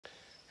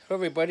Hello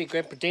everybody,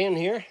 Grandpa Dan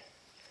here.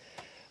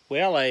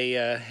 Well, I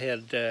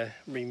had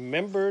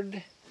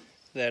remembered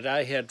that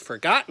I had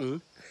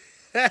forgotten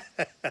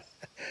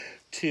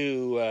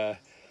to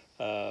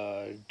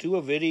do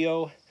a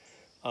video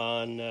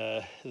on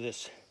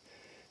this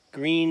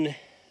green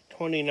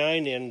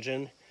 29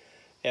 engine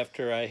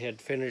after I had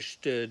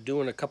finished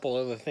doing a couple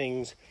other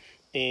things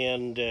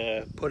and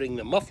putting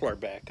the muffler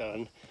back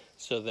on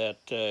so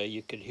that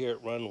you could hear it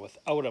run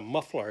without a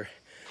muffler.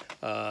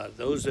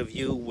 Those of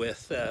you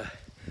with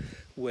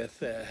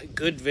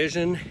good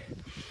vision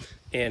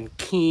and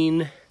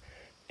keen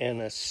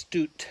and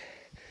astute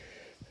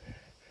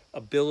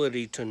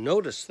ability to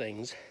notice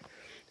things,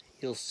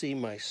 you'll see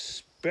my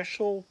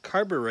special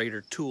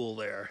carburetor tool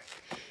there.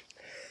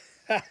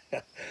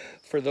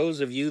 For those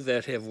of you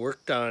that have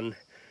worked on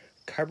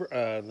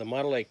the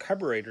Model A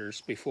carburetors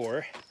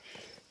before,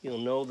 you'll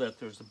know that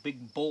there's a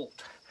big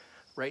bolt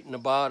right in the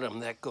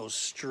bottom that goes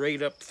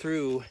straight up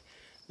through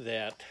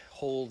that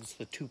holds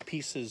the two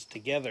pieces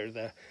together,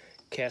 the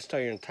cast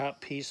iron top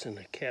piece and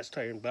the cast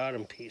iron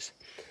bottom piece.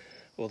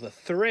 Well, the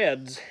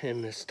threads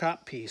in this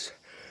top piece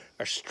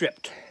are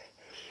stripped,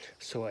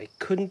 so I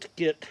couldn't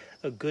get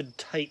a good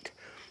tight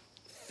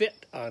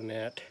fit on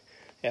that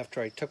after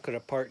I took it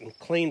apart and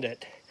cleaned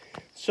it.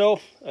 So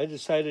I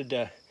decided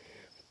to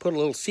put a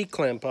little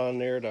C-clamp on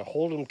there to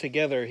hold them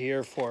together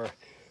here for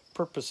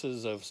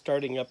purposes of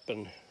starting up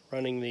and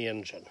running the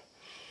engine.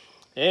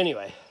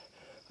 Anyway,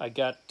 I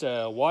got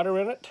water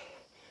in it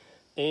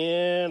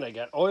and I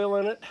got oil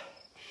in it,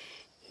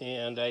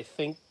 and I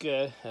think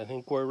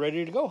we're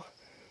ready to go.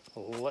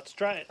 Let's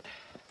try it.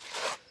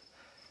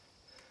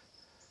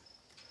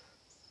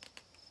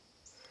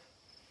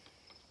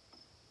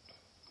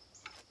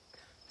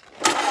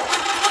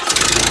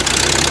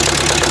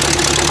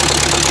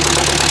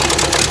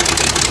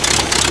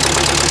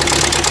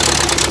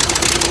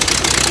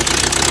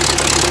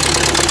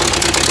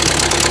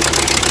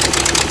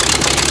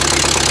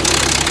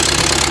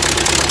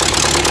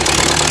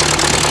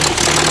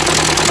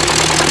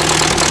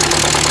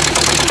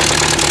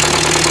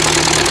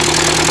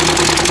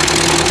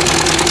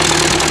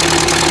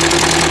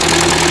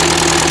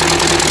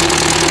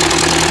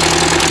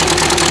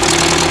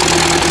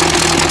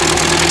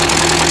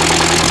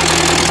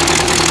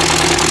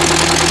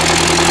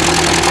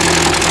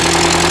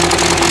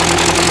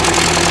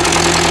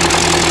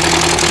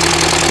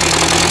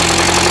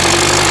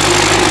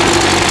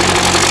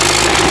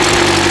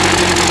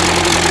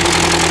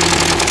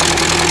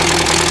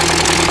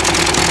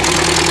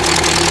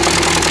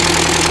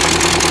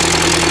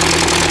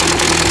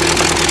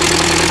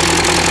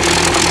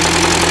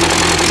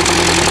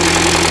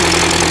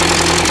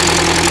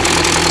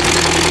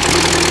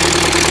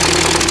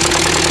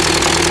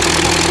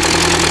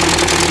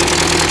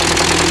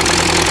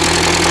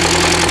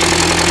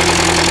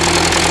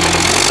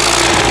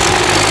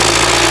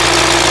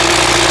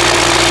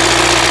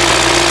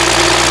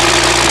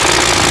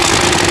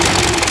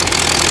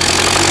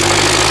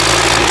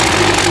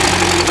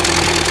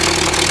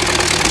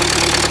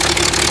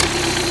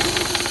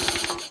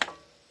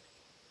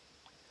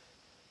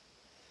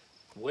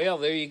 Well,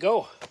 there you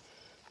go.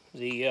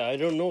 I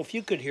don't know if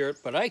you could hear it,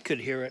 but I could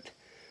hear it.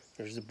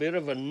 There's a bit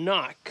of a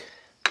knock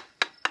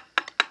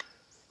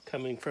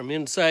coming from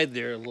inside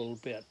there a little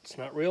bit. It's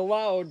not real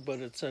loud, but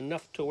it's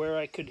enough to where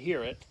I could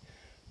hear it.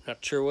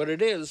 Not sure what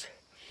it is.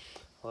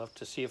 I'll have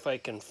to see if I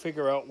can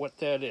figure out what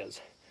that is.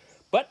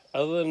 But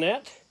other than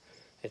that,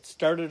 it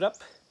started up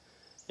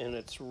and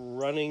it's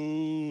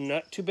running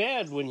not too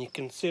bad when you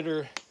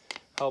consider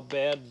how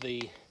bad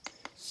the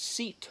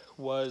seat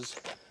was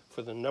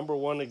for the number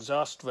one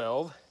exhaust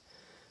valve.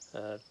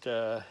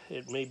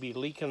 It may be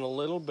leaking a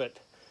little, but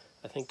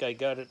I think I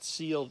got it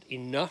sealed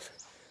enough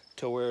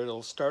to where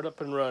it'll start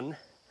up and run.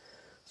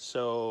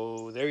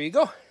 So there you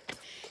go.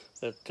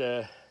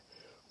 That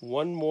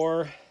one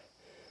more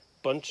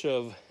bunch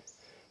of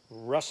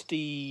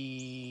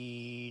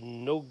rusty,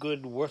 no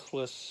good,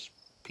 worthless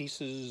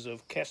pieces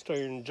of cast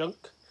iron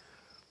junk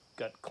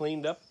got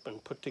cleaned up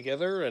and put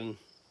together, and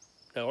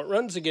now it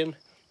runs again.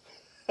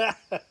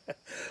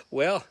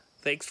 Well,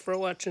 thanks for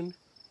watching.